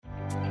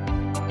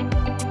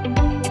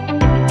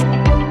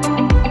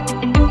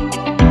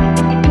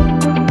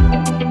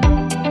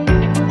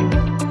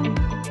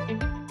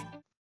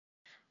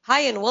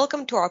Hi, and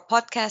welcome to our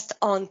podcast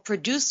on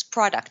Produce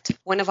Product,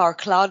 one of our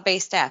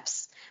cloud-based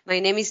apps.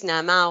 My name is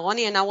Naama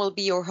Aroni, and I will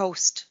be your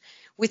host.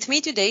 With me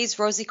today is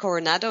Rosie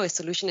Coronado, a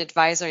solution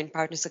advisor in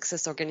Partner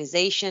Success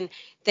Organization.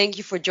 Thank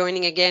you for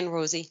joining again,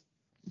 Rosie.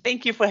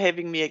 Thank you for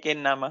having me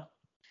again, Nama.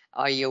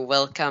 You're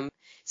welcome.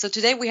 So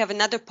today we have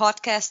another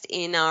podcast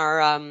in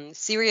our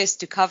series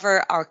to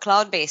cover our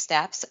cloud-based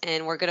apps,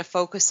 and we're going to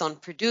focus on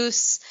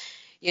Produce.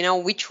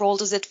 Which role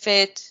does it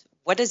fit?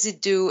 What does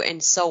it do?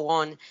 And so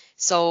on.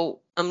 So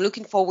I'm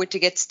looking forward to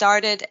get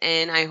started,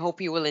 and I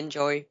hope you will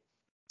enjoy.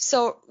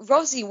 So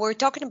Rosie, we're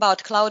talking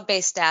about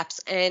cloud-based apps,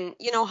 and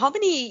how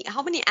many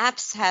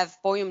apps have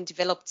Boyum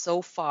developed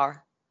so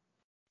far?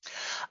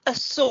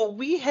 So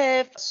we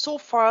have so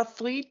far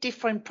 3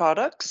 different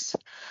products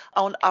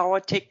on our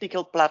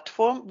technical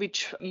platform,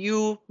 which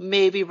you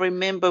maybe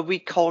remember we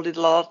called it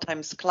a lot of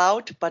times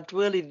cloud, but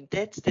really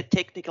that's the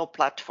technical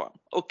platform,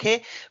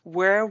 okay,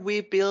 where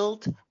we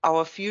build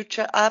our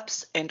future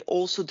apps and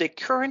also the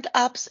current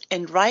apps.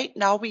 And right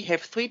now we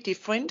have 3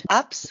 different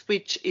apps,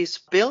 which is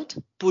Build,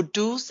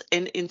 Produce,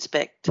 and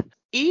Inspect.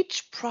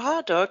 Each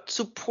product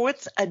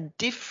supports a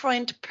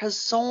different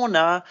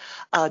persona,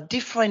 a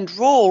different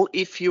role,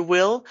 if you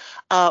will,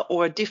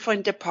 or a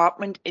different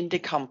department in the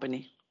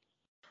company.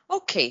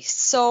 Okay,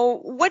 so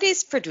what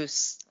is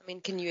Produce?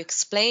 Can you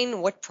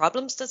explain what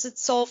problems does it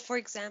solve, for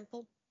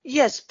example?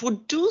 Yes,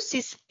 Produce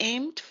is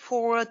aimed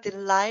for the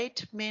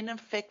light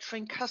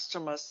manufacturing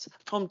customers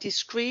from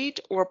discrete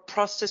or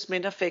process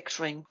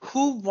manufacturing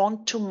who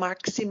want to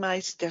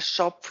maximize their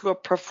shop floor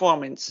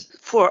performance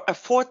for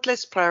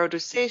effortless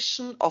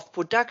prioritization of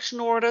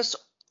production orders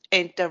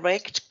and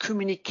direct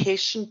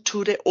communication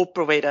to the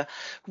operator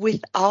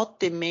without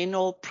the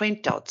manual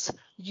printouts.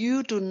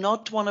 You do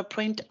not want to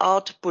print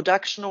out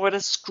production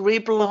orders,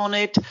 scribble on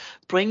it,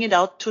 bring it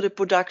out to the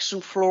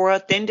production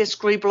floor, then they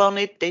scribble on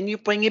it, then you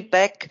bring it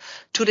back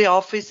to the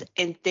office,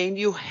 and then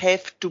you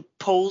have to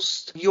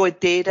post your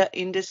data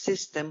in the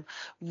system.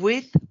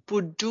 With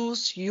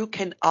Produce, you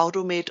can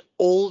automate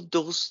all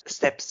those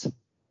steps.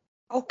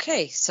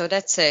 Okay, so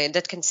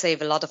that can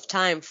save a lot of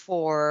time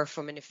for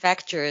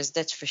manufacturers,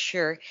 that's for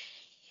sure.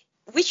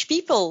 Which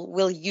people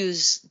will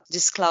use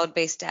this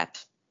cloud-based app?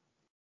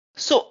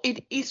 So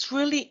it is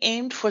really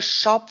aimed for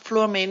shop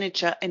floor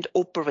manager and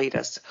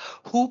operators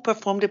who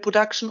perform the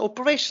production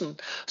operation.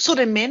 So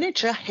the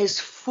manager has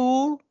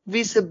full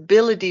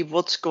visibility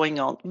what's going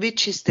on,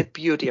 which is the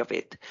beauty of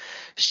it.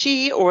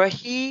 She or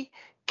he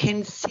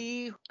can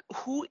see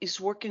who is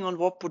working on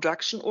what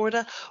production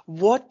order,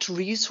 what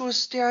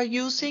resource they are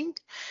using,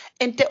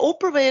 and the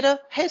operator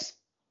has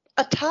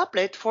a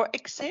tablet, for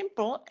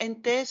example,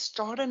 and they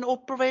start an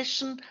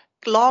operation,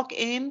 log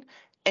in,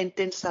 and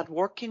then start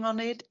working on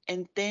it,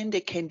 and then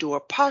they can do a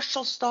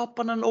partial stop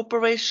on an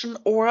operation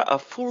or a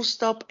full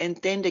stop, and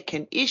then they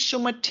can issue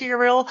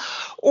material,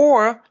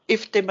 or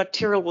if the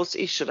material was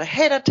issued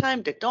ahead of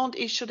time, they don't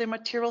issue the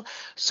material.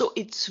 So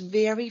it's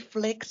very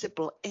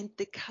flexible, and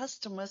the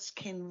customers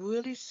can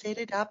really set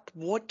it up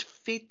what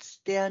fits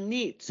their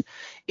needs.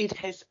 It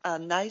has a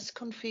nice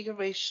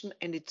configuration,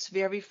 and it's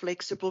very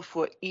flexible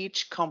for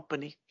each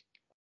company.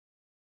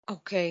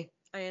 Okay,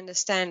 I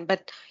understand.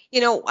 But,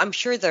 I'm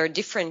sure there are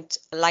different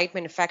light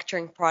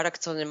manufacturing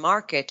products on the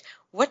market.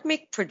 What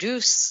make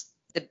Produce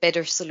the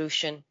better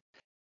solution?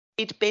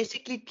 It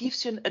basically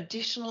gives you an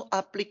additional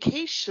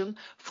application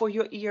for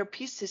your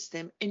ERP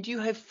system, and you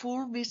have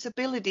full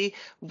visibility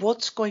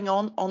what's going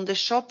on the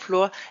shop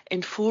floor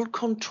and full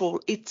control.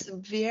 It's a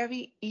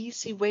very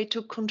easy way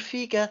to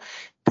configure,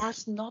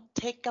 does not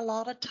take a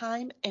lot of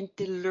time, and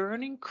the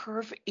learning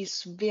curve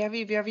is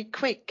very, very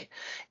quick.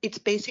 It's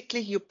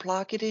basically you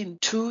plug it in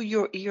to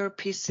your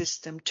ERP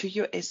system, to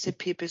your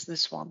SAP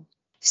Business One.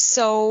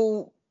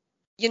 So,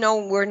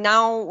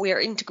 we're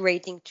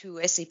integrating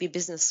to SAP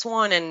Business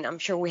One, and I'm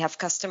sure we have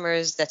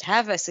customers that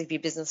have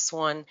SAP Business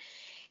One,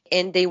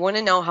 and they want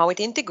to know how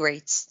it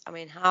integrates.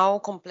 How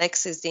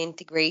complex is the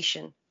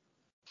integration?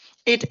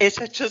 As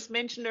I just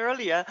mentioned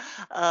earlier,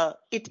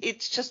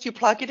 it's just you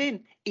plug it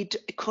in.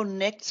 It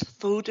connects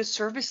through the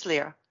service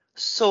layer.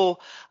 So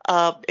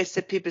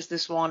SAP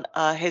Business One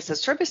has a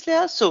service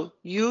layer, so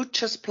you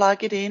just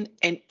plug it in,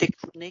 and the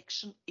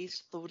connection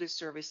is through the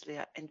service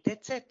layer, and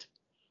that's it.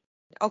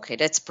 Okay,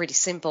 that's pretty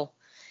simple.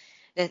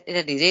 That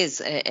it is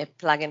a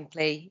plug and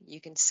play,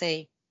 you can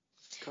say.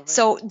 Correct.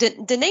 So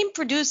the name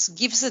Produce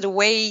gives it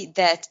away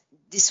that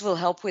this will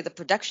help with the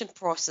production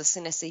process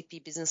in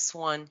SAP Business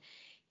One.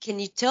 Can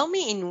you tell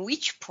me in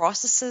which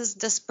processes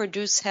does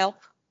Produce help?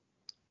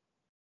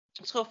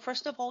 So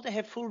first of all, they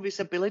have full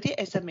visibility,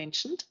 as I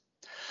mentioned.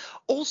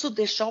 Also,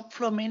 the shop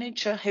floor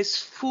manager has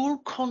full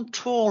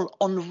control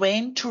on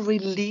when to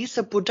release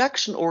a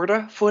production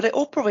order for the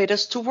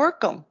operators to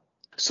work on.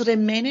 So the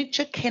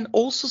manager can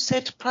also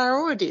set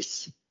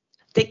priorities.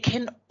 They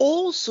can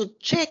also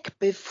check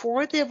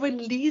before they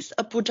release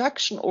a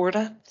production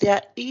order.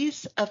 There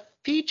is a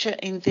feature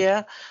in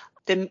there.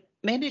 The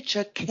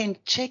manager can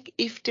check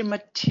if the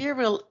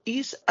material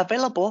is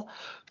available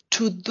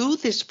to do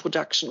this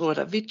production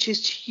order, which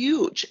is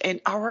huge.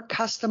 And our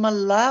customer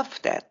love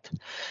that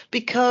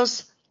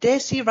because they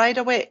see right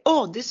away,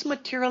 oh, this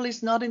material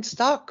is not in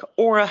stock,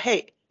 or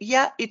hey,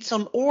 yeah, it's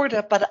on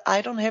order, but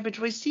I don't have it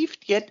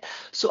received yet,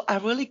 so I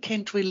really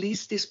can't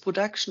release this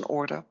production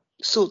order.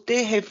 So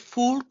they have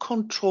full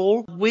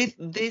control with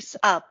this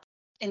app.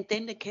 And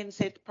then they can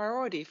set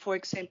priority. For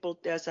example,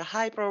 there's a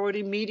high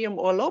priority, medium,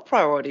 or low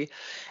priority.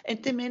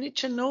 And the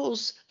manager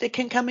knows they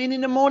can come in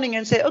the morning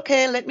and say,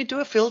 okay, let me do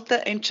a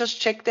filter and just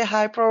check the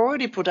high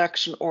priority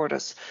production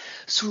orders.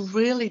 So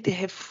really, they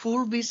have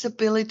full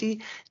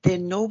visibility. They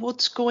know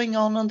what's going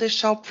on the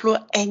shop floor,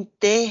 and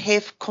they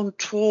have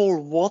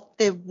control what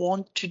they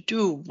want to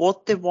do,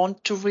 what they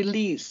want to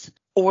release,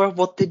 or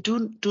what they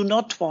do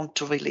not want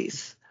to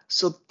release.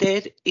 So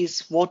that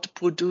is what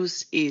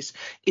Produce is.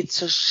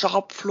 It's a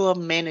shop floor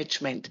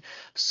management.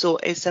 So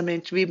as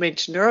we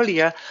mentioned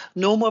earlier,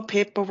 no more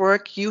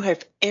paperwork. You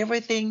have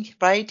everything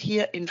right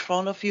here in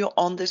front of you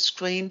on the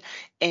screen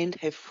and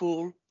have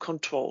full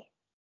control.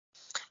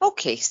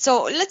 Okay,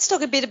 so let's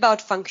talk a bit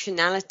about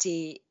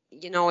functionality.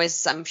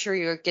 As I'm sure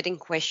you're getting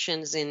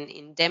questions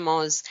in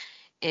demos,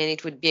 and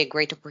it would be a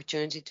great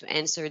opportunity to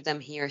answer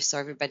them here so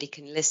everybody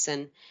can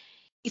listen.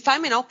 If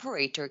I'm an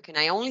operator, can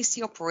I only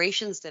see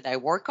operations that I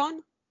work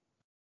on?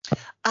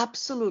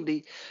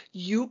 Absolutely.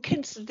 You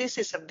can. This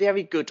is a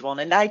very good one,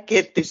 and I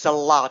get this a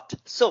lot.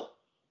 So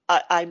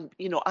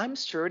I'm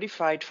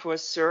certified for a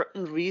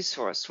certain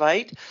resource,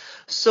 right?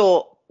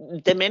 So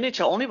the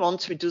manager only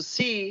wants me to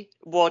see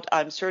what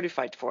I'm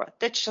certified for.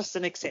 That's just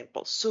an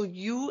example. So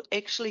you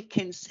actually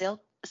can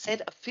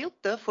set a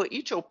filter for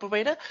each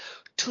operator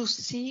to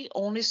see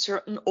only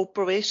certain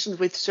operations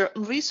with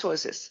certain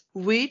resources,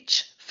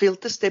 which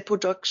filters the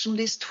production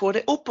list for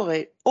the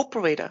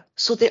operator.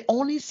 So they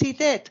only see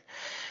that.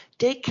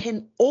 They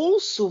can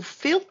also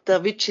filter,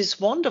 which is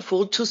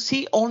wonderful, to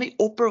see only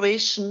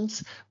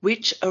operations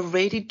which are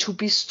ready to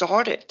be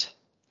started.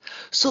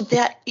 So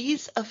there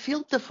is a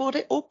filter for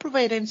the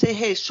operator and say,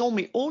 hey, show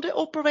me all the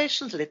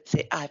operations. Let's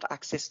say I have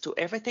access to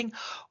everything,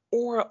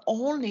 or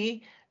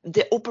only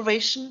the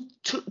operation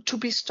to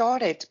be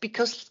started.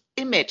 Because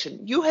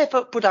imagine you have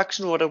a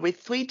production order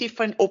with 3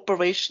 different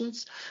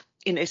operations.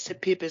 In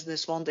SAP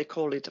Business One, they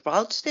call it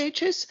route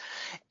stages.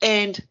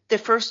 And the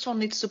first one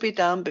needs to be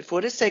done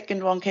before the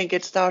second one can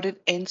get started,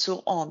 and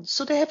so on.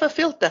 So they have a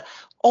filter.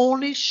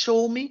 Only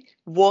show me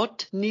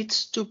what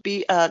needs to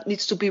be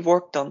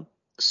worked on.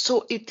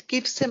 So it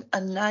gives them a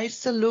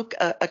nicer look,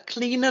 a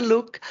cleaner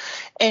look,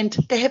 and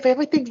they have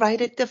everything right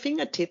at their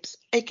fingertips.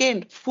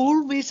 Again,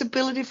 full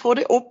visibility for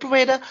the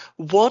operator,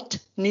 what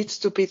needs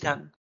to be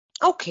done.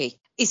 Okay.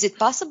 Is it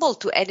possible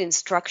to add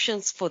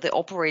instructions for the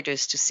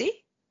operators to see?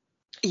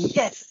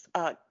 Yes,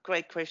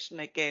 great question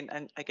again,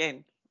 and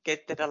again,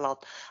 get that a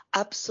lot.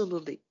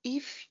 Absolutely.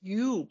 If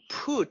you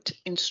put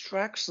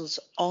instructions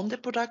on the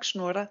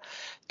production order,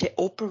 the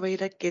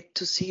operator get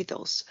to see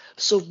those.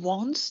 So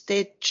once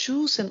they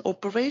choose an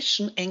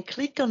operation and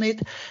click on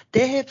it,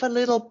 they have a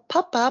little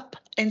pop-up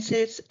and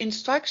says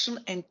instruction,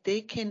 and they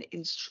can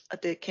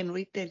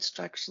read the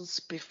instructions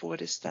before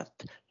they start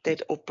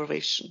that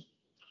operation.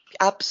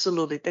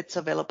 Absolutely, that's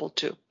available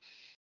too.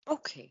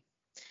 Okay.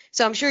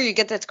 So I'm sure you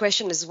get that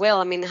question as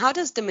well. I mean, how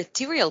does the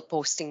material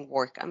posting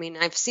work? I mean,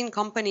 I've seen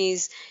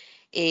companies,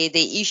 they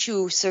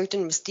issue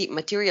certain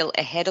material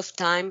ahead of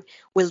time.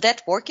 Will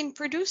that work in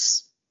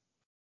Produce?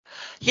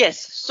 Yes.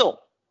 So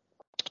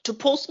to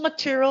post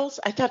materials,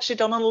 I touched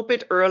it on a little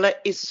bit earlier,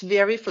 is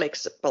very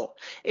flexible.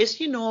 As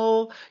you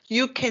know,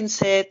 you can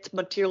set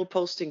material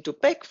posting to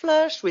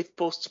backflash, which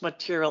posts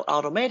material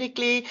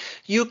automatically.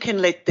 You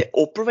can let the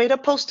operator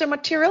post the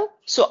material.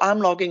 So I'm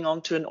logging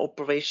on to an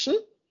operation,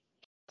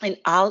 and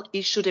I'll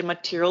issue the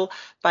material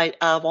by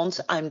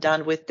once I'm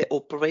done with the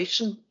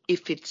operation.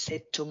 If it's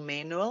set to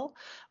manual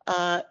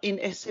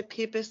in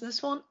SAP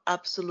Business One,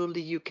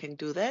 absolutely you can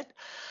do that.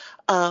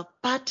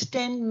 But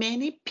then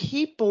many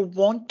people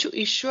want to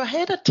issue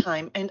ahead of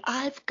time, and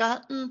I've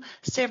gotten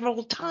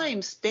several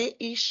times they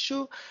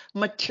issue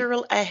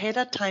material ahead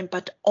of time,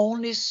 but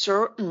only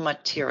certain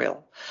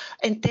material,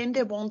 and then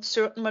they want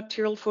certain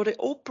material for the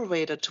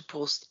operator to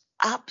post.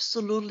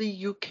 Absolutely,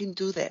 you can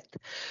do that.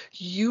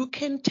 You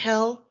can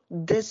tell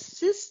the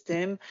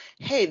system,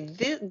 hey,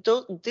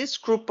 this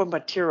group of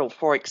material,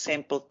 for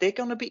example, they're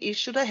going to be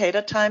issued ahead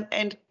of time,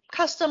 and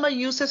customer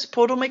uses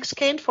Potomac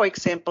Scan, for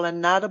example,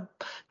 and not a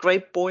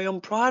great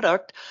Boyum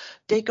product,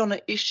 they're going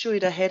to issue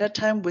it ahead of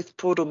time with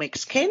Potomac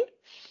Scan.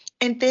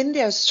 And then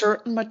there's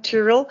certain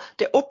material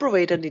the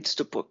operator needs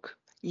to book.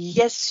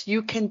 Yes,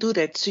 you can do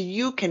that. So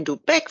you can do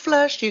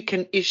backflash, you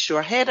can issue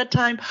ahead of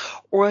time,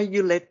 or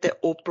you let the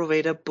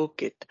operator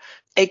book it.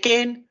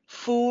 Again,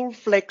 full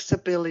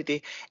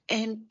flexibility.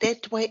 And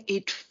that way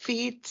it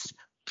fits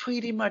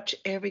pretty much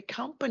every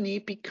company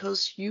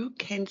because you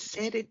can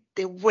set it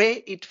the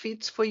way it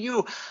fits for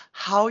you,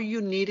 how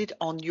you need it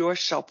on your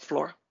shop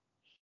floor.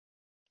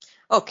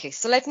 Okay,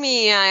 so let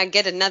me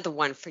get another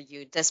one for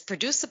you. Does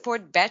Produce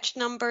support batch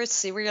numbers,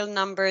 serial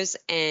numbers,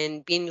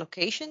 and bin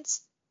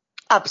locations?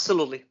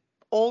 Absolutely.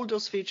 all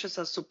those features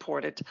are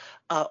supported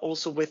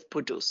also with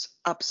Produce.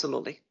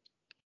 Absolutely.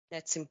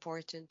 That's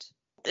important.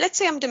 Let's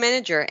say I'm the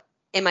manager.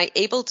 Am I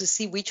able to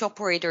see which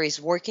operator is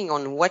working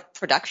on what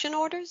production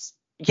orders?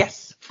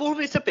 Yes, full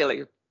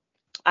visibility.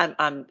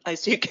 I'm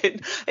as you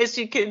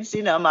can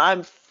see now,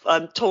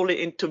 I'm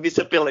totally into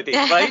visibility,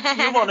 right?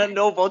 You want to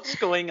know what's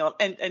going on,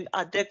 and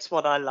that's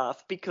what I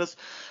love, because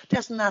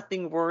there's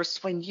nothing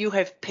worse when you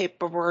have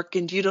paperwork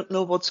and you don't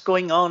know what's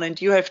going on, and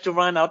you have to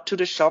run out to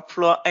the shop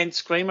floor and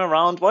scream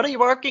around, what are you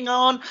working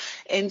on,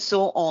 and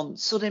so on.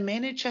 So the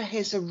manager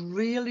has a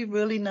really,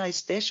 really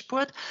nice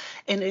dashboard,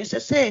 and as I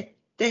said,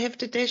 they have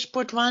the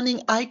dashboard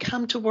running. I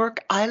come to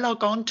work. I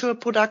log on to a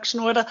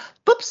production order.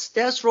 Boops,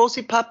 there's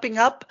Rosie popping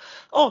up.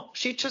 Oh,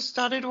 she just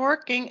started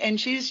working and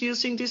she's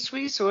using this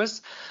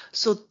resource.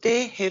 So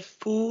they have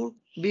full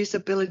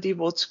visibility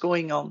what's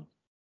going on.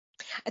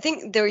 I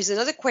think there is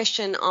another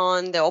question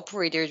on the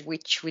operators,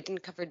 which we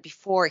didn't cover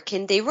before.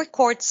 Can they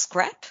record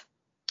scrap?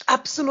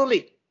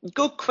 Absolutely.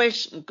 Good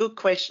question. Good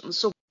question.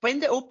 So when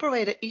the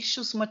operator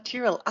issues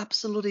material,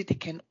 absolutely, they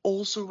can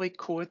also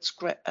record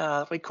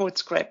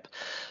scrap.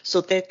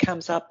 So that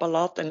comes up a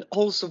lot, and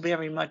also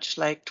very much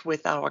liked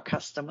with our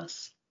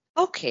customers.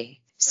 Okay.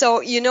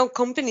 So,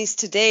 companies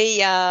today,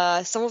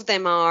 some of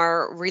them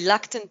are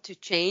reluctant to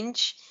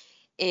change.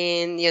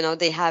 And,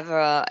 they have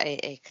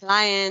a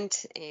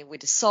client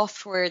with a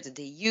software that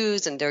they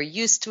use and they're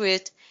used to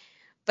it.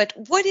 But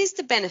what is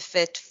the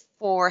benefit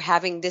for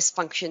having this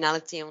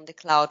functionality on the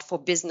cloud for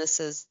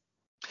businesses?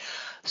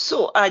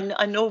 So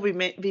I know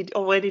we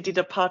already did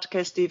a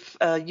podcast, if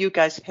you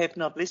guys have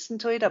not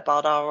listened to it,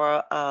 about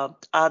our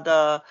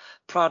other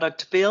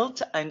product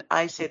build, and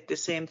I said the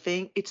same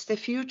thing. It's the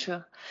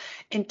future,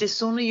 and the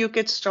sooner you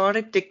get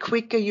started, the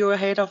quicker you're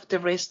ahead of the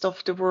rest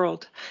of the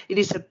world. It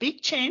is a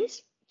big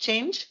change,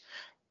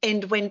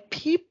 and when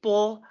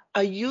people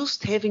are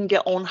used to having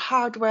their own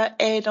hardware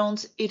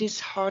add-ons, it is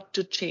hard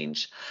to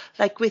change,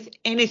 like with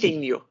anything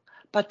new.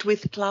 But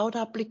with cloud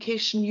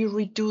application, you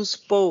reduce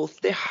both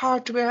the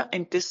hardware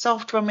and the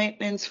software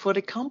maintenance for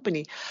the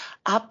company.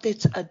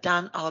 Updates are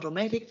done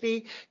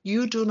automatically.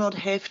 You do not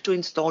have to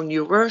install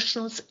new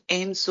versions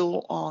and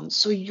so on.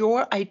 So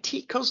your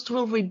IT cost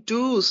will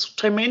reduce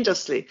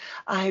tremendously.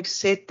 I have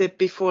said that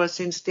before,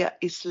 since there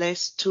is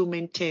less to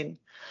maintain.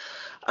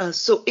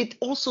 So it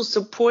also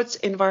supports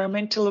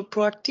environmental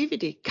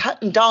proactivity,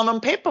 cutting down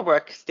on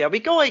paperwork. There we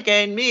go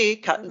again, me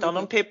cutting down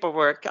on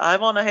paperwork. I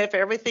want to have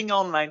everything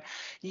online.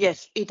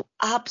 Yes, it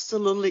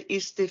absolutely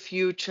is the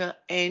future,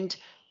 and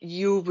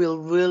you will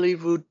really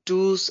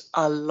reduce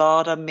a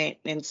lot of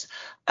maintenance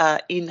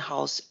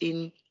in-house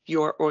in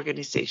your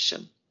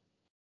organization.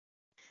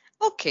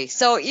 Okay,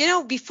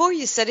 so before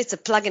you said it's a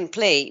plug and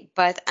play,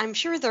 but I'm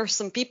sure there are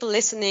some people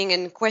listening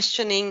and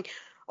questioning,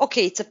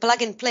 okay, it's a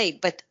plug and play,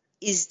 but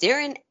is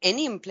there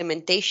any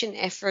implementation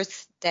effort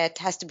that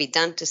has to be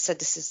done to set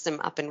the system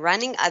up and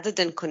running other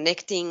than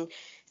connecting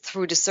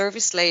through the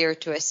service layer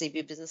to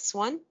SAP Business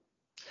One?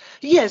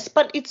 Yes,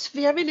 but it's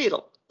very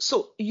little.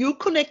 So you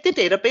connect the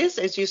database,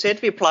 as you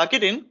said, we plug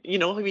it in,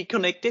 we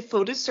connect it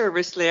through the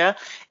service layer.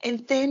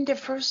 And then the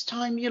first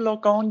time you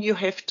log on, you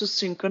have to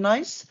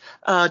synchronize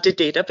the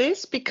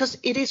database, because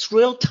it is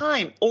real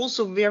time.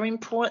 Also very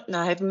important.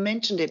 I haven't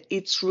mentioned it.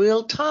 It's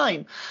real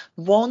time.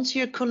 Once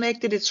you're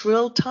connected, it's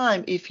real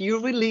time. If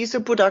you release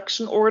a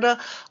production order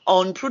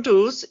on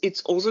Produce,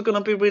 it's also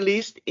going to be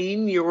released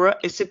in your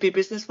SAP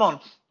Business One,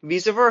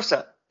 vice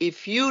versa.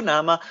 If you,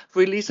 Nama,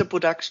 release a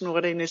production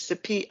order in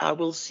SAP, I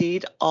will see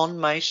it on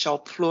my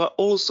shop floor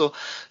also.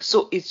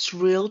 So it's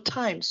real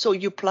time. So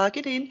you plug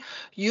it in,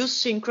 you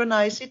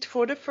synchronize it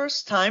for the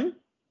first time,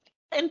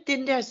 and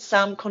then there's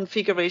some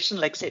configuration,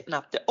 like setting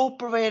up the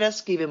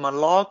operators, give them a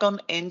logon,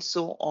 and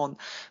so on.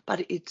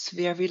 But it's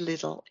very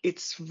little.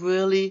 It's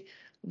really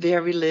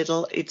very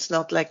little. It's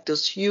not like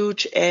those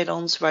huge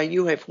add-ons where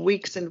you have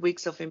weeks and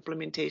weeks of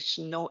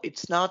implementation. No,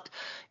 it's not.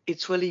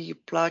 It's really, you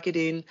plug it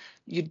in,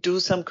 you do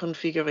some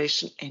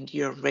configuration, and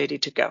you're ready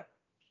to go.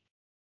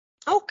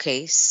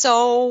 Okay,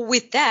 so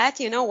with that,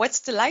 what's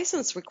the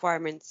license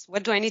requirements?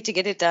 What do I need to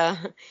get it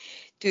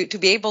to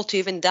be able to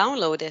even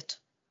download it?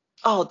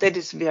 Oh, that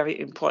is a very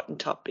important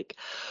topic.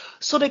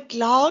 So the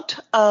cloud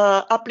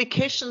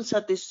applications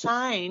are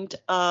designed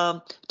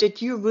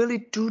that you really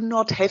do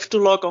not have to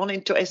log on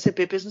into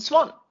SAP Business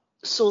One.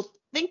 So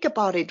think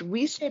about it.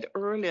 We said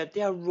earlier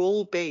they are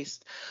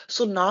role-based.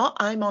 So now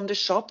I'm on the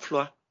shop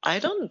floor. I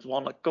don't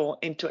want to go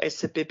into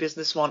SAP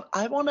Business One.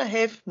 I want to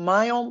have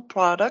my own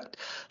product,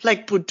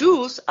 like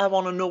Produce. I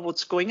want to know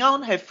what's going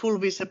on, have full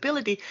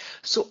visibility.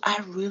 So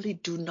I really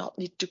do not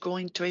need to go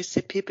into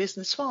SAP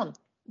Business One.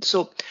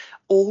 So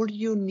all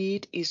you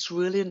need is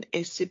really an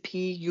SAP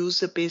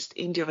user-based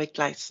indirect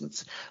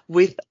license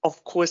with,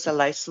 of course, a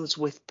license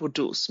with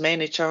Produce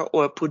Manager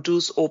or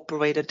Produce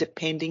Operator,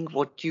 depending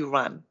what you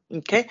run.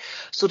 Okay,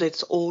 so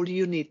that's all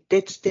you need.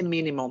 That's the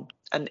minimum,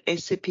 an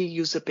SAP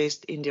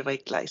user-based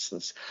indirect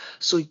license,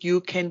 so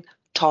you can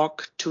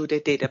talk to the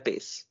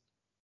database.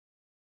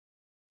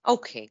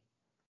 Okay.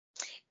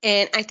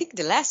 And I think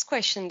the last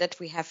question that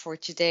we have for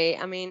today,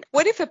 I mean,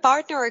 what if a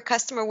partner or a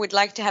customer would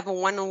like to have a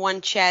one-on-one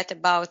chat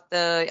about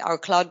our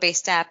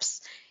cloud-based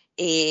apps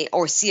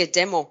or see a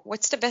demo?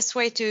 What's the best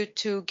way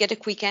to get a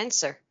quick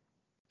answer?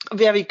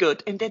 Very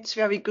good. And that's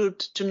very good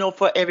to know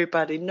for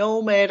everybody.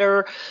 No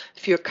matter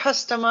if you're a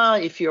customer,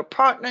 if you're a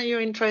partner, you're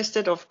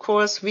interested, of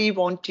course, we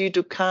want you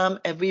to come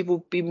and we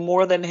will be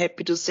more than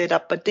happy to set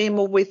up a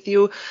demo with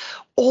you.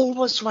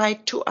 Always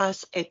write to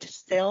us at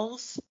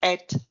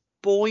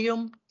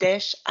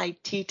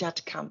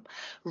sales@boyum-it.com.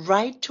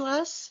 Write to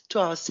us, to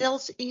our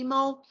sales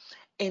email,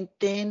 and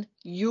then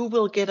you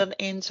will get an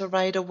answer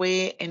right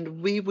away,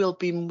 and we will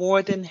be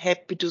more than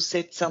happy to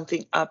set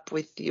something up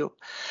with you.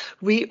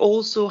 We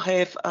also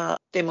have a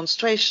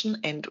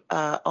demonstration and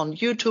on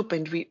YouTube,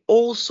 and we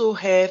also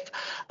have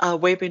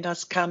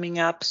webinars coming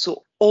up.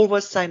 So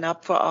always sign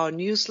up for our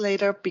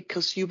newsletter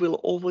because you will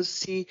always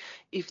see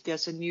if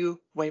there's a new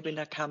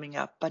webinar coming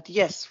up. But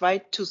yes,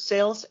 write to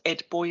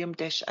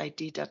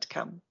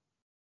sales@boyum-it.com.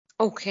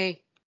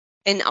 Okay.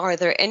 And are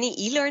there any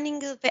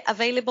e-learning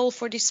available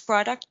for this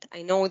product?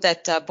 I know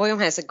that Boyum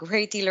has a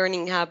great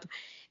e-learning hub,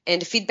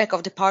 and the feedback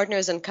of the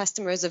partners and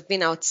customers have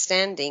been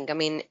outstanding. I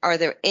mean, are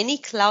there any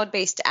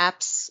cloud-based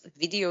apps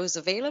videos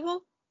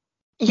available?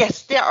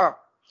 Yes, there are.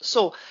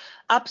 So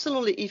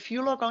absolutely, if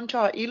you log on to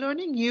our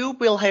e-learning, you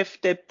will have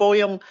the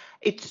Boyum,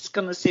 it's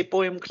going to say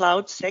Boyum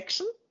Cloud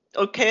section.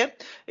 Okay,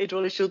 it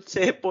really should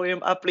say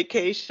Boyum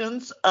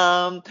applications.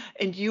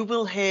 And you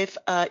will have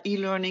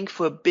e-learning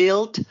for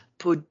build,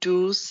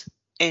 produce,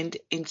 and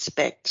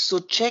inspect. So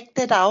check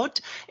that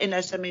out. And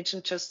as I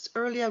mentioned just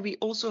earlier, we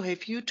also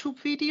have YouTube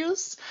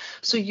videos.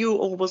 So you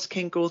always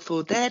can go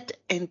through that.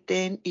 And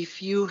then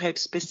if you have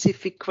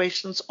specific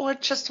questions or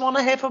just want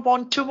to have a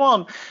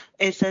one-to-one,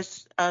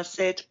 as I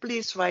said,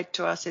 please write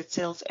to us at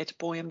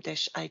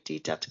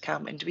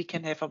sales@boyum-it.com and we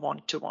can have a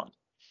one-to-one.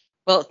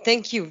 Well,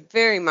 thank you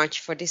very much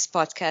for this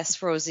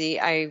podcast, Rosie.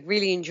 I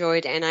really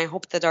enjoyed, and I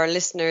hope that our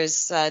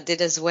listeners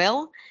did as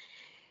well.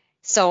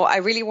 So I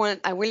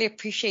really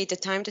appreciate the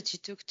time that you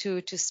took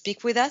to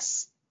speak with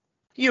us.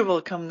 You're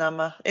welcome,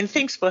 Nama. And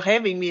thanks for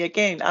having me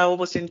again. I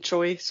always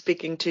enjoy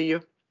speaking to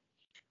you.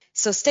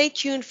 So stay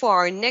tuned for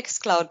our next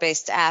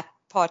cloud-based app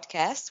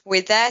podcast.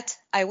 With that,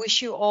 I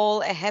wish you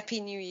all a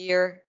happy new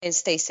year and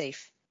stay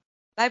safe.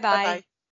 Bye-bye. Bye-bye.